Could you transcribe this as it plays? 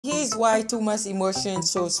Here's why too much emotion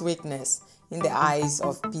shows weakness in the eyes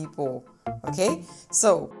of people. Okay,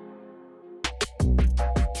 so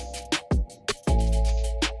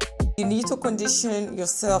you need to condition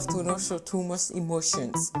yourself to not show too much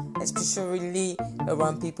emotions, especially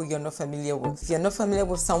around people you're not familiar with. If you're not familiar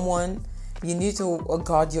with someone, you need to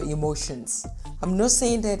guard your emotions. I'm not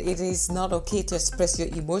saying that it is not okay to express your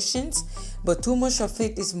emotions, but too much of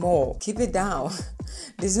it is more. Keep it down.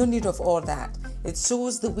 There's no need of all that. It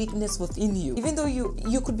shows the weakness within you. Even though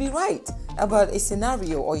you could be right about a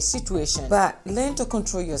scenario or a situation, but learn to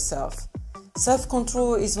control yourself.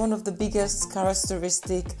 Self-control is one of the biggest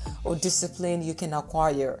characteristic or discipline you can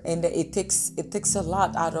acquire, and it takes a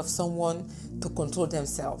lot out of someone to control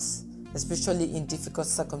themselves, especially in difficult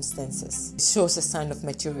circumstances. It shows a sign of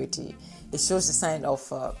maturity. It shows a sign of,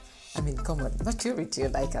 maturity,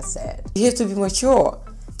 like I said. You have to be mature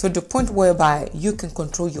to the point whereby you can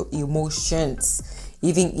control your emotions,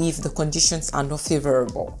 even if the conditions are not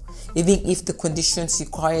favorable, even if the conditions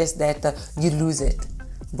requires that you lose it.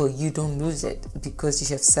 But you don't lose it because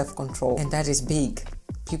you have self-control, and that is big.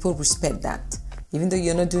 People respect that. Even though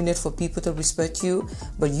you're not doing it for people to respect you,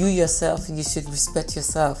 but you yourself, you should respect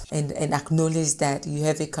yourself and acknowledge that you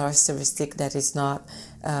have a characteristic that is not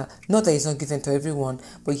that it's not given to everyone,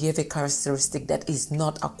 but you have a characteristic that is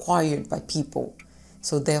not acquired by people.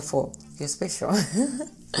 So therefore, you're special.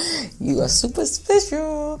 You are super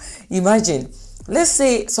special. Imagine, let's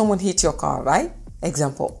say someone hit your car, right?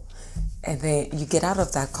 Example. And then you get out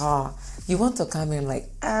of that car, you want to come in like,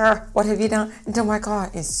 what have you done into my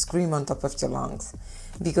car? And scream on top of your lungs.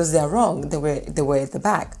 Because they're wrong. They were at the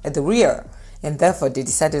back, at the rear. And therefore they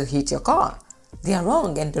decided to hit your car. They are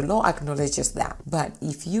wrong, and the law acknowledges that. But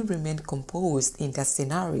if you remain composed in that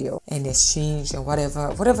scenario and exchange and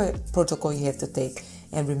whatever protocol you have to take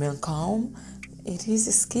and remain calm, it is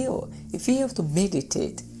a skill. If you have to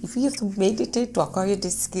meditate to acquire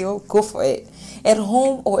this skill, go for it. At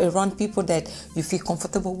home or around people that you feel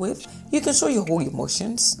comfortable with, you can show your whole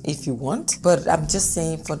emotions if you want. But I'm just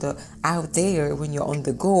saying, for the out there, when you're on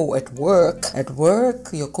the go at work,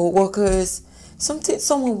 your co-workers,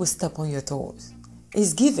 someone will step on your toes.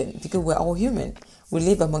 It's given, because we're all human. We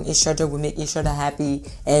live among each other, we make each other happy,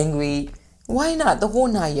 angry. Why not? The whole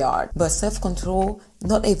 9 yards. But self-control,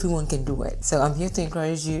 not everyone can do it. So I'm here to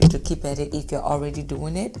encourage you to keep at it if you're already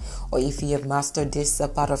doing it, or if you have mastered this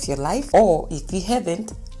part of your life, or if you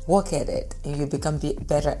haven't, work at it and you become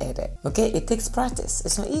better at it. Okay? It takes practice.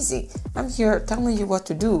 It's not easy. I'm here telling you what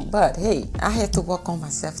to do, but hey, I have to work on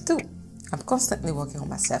myself too. I'm constantly working on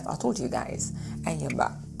myself. I told you guys, I am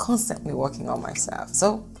constantly working on myself.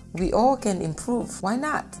 So we all can improve. Why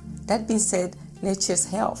not? That being said, let's chase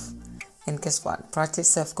health. And guess what? Practice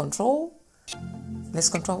self-control. Let's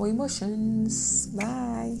control our emotions. Bye.